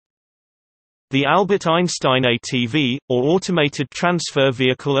The Albert Einstein ATV, or Automated Transfer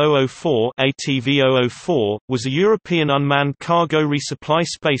Vehicle 004 (ATV-004), was a European unmanned cargo resupply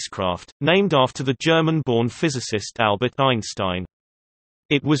spacecraft, named after the German-born physicist Albert Einstein.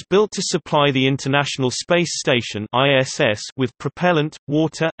 It was built to supply the International Space Station (ISS) with propellant,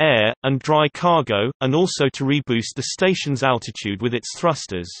 water, air, and dry cargo, and also to reboost the station's altitude with its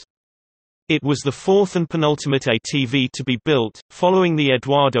thrusters. It was the fourth and penultimate ATV to be built, following the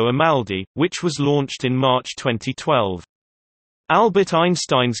Edoardo Amaldi, which was launched in March 2012. Albert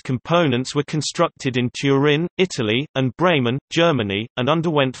Einstein's components were constructed in Turin, Italy, and Bremen, Germany, and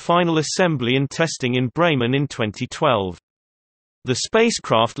underwent final assembly and testing in Bremen in 2012. The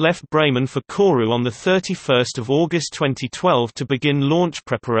spacecraft left Bremen for Kourou on 31 August 2012 to begin launch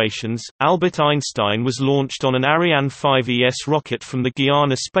preparations. Albert Einstein was launched on an Ariane 5 ES rocket from the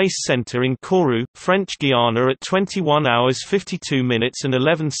Guiana Space Center in Kourou, French Guiana at 21 hours 52 minutes and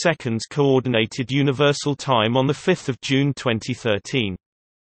 11 seconds Coordinated Universal Time on 5 June 2013.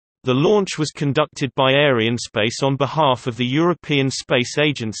 The launch was conducted by Arianespace on behalf of the European Space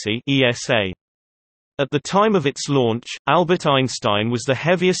Agency (ESA). At the time of its launch, Albert Einstein was the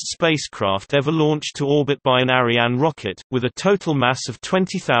heaviest spacecraft ever launched to orbit by an Ariane rocket, with a total mass of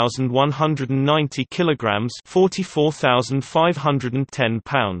 20,190 kilograms (44,510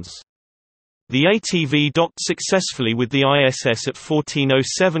 pounds). The ATV docked successfully with the ISS at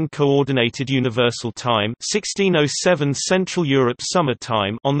 14:07 Coordinated Universal Time (16:07 Central Europe Summer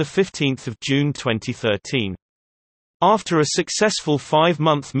Time) on 15 June 2013. After a successful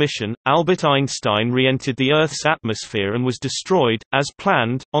 5-month mission, Albert Einstein re-entered the Earth's atmosphere and was destroyed, as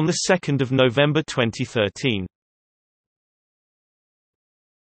planned, on 2 November 2013.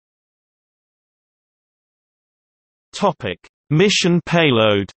 Mission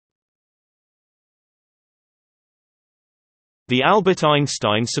payload. The Albert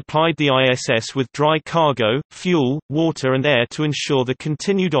Einstein supplied the ISS with dry cargo, fuel, water and air to ensure the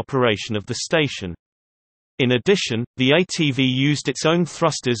continued operation of the station. In addition, the ATV used its own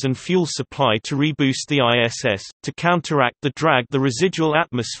thrusters and fuel supply to reboost the ISS, to counteract the drag the residual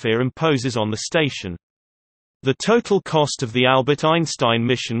atmosphere imposes on the station. The total cost of the Albert Einstein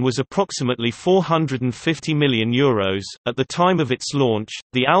mission was approximately €450 million. At the time of its launch,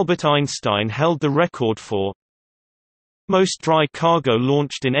 the Albert Einstein held the record for most dry cargo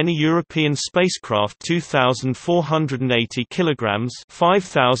launched in any European spacecraft, 2,480 kilograms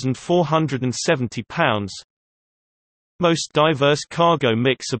 (5,470 pounds). Most diverse cargo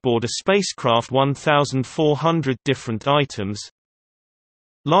mix aboard a spacecraft, 1,400 different items.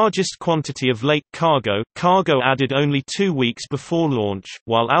 Largest quantity of late cargo added only 2 weeks before launch,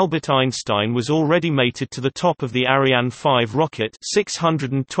 while Albert Einstein was already mated to the top of the Ariane 5 rocket,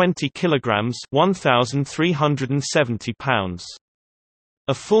 620 kilograms (1,370 pounds).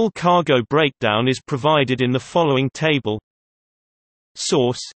 A full cargo breakdown is provided in the following table.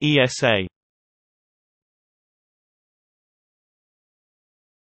 Source: ESA.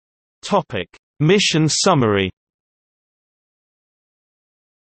 Topic: Mission summary.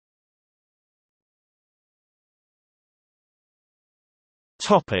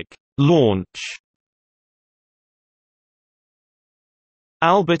 Topic: Launch.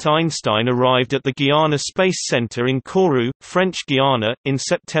 Albert Einstein arrived at the Guiana Space Center in Kourou, French Guiana, in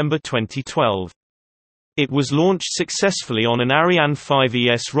September 2012. It was launched successfully on an Ariane 5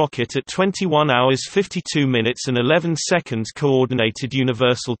 ES rocket at 21 hours 52 minutes and 11 seconds Coordinated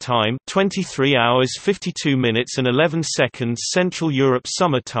Universal Time, 23 hours 52 minutes and 11 seconds Central Europe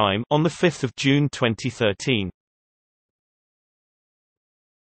Summer Time, on 5 June 2013.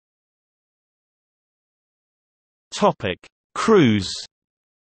 Topic: Cruise.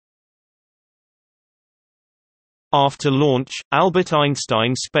 After launch, Albert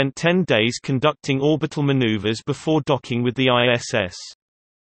Einstein spent 10 days conducting orbital maneuvers before docking with the ISS.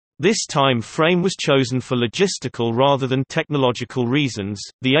 This time frame was chosen for logistical rather than technological reasons.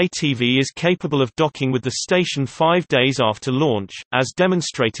 The ATV is capable of docking with the station 5 days after launch, as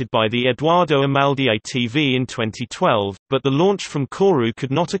demonstrated by the Edoardo Amaldi ATV in 2012, but the launch from Kourou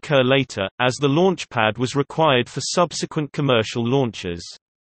could not occur later, as the launch pad was required for subsequent commercial launches.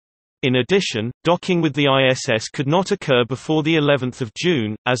 In addition, docking with the ISS could not occur before the 11th of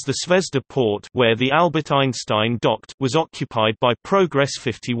June, as the Zvezda port, where the Albert Einstein docked, was occupied by Progress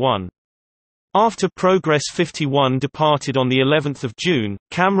 51. After Progress 51 departed on the 11th of June,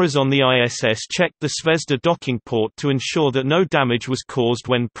 cameras on the ISS checked the Zvezda docking port to ensure that no damage was caused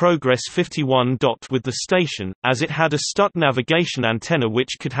when Progress 51 docked with the station, as it had a STUT navigation antenna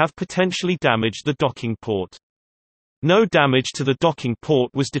which could have potentially damaged the docking port. No damage to the docking port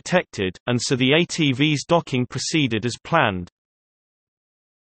was detected, and so the ATV's docking proceeded as planned.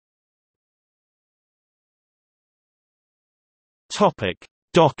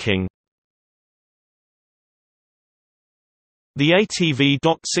 Docking. The ATV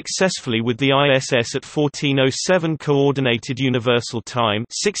docked successfully with the ISS at 14:07 Coordinated Universal Time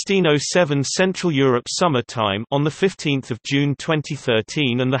 (16:07 Central Europe Summer Time) on 15 June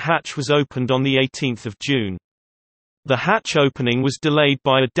 2013, and the hatch was opened on 18 June. The hatch opening was delayed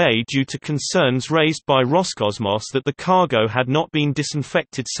by a day due to concerns raised by Roscosmos that the cargo had not been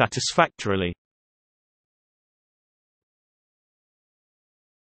disinfected satisfactorily.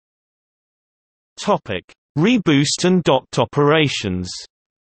 Reboost and docked operations.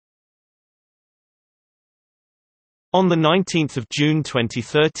 On 19 June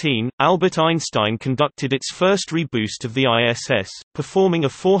 2013, Albert Einstein conducted its first reboost of the ISS, performing a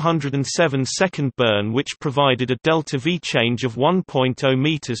 407-second burn which provided a delta-V change of 1.0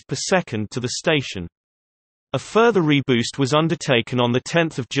 meters per second to the station. A further reboost was undertaken on 10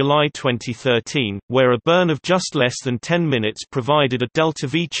 July 2013, where a burn of just less than 10 minutes provided a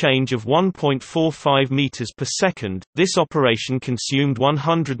delta-V change of 1.45 meters per second. This operation consumed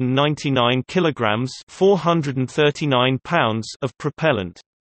 199 kilograms (439 pounds) of propellant.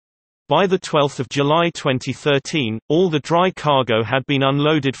 By 12 July 2013, all the dry cargo had been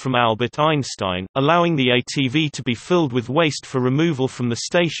unloaded from Albert Einstein, allowing the ATV to be filled with waste for removal from the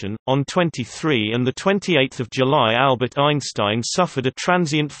station. On 23 and 28 July, Albert Einstein suffered a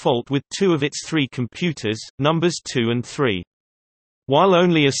transient fault with two of its three computers, numbers 2 and 3. While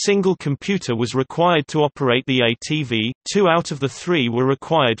only a single computer was required to operate the ATV, 2 out of the 3 were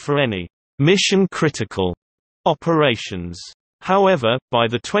required for any mission-critical operations. However, by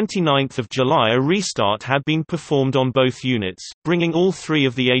 29 July a restart had been performed on both units, bringing all 3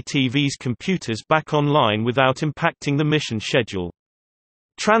 of the ATV's computers back online without impacting the mission schedule.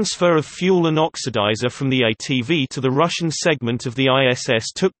 Transfer of fuel and oxidizer from the ATV to the Russian segment of the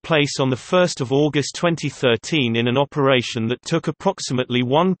ISS took place on 1 August 2013 in an operation that took approximately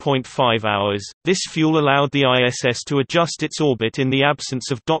 1.5 hours. This fuel allowed the ISS to adjust its orbit in the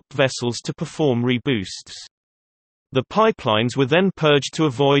absence of docked vessels to perform reboosts. The pipelines were then purged to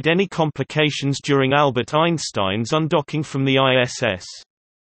avoid any complications during Albert Einstein's undocking from the ISS.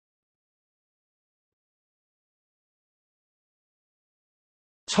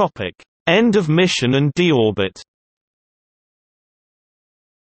 End of mission and deorbit.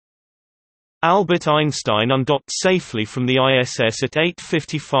 Albert Einstein undocked safely from the ISS at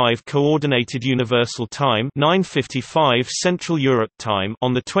 8:55 Coordinated Universal Time (9:55 Central Europe Time)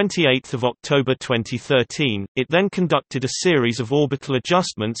 on 28 October 2013. It then conducted a series of orbital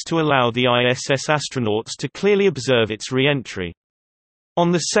adjustments to allow the ISS astronauts to clearly observe its re-entry.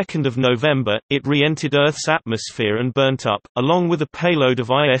 On 2 November, it re-entered Earth's atmosphere and burnt up, along with a payload of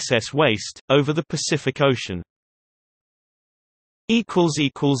ISS waste, over the Pacific Ocean.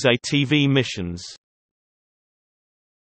 ATV missions.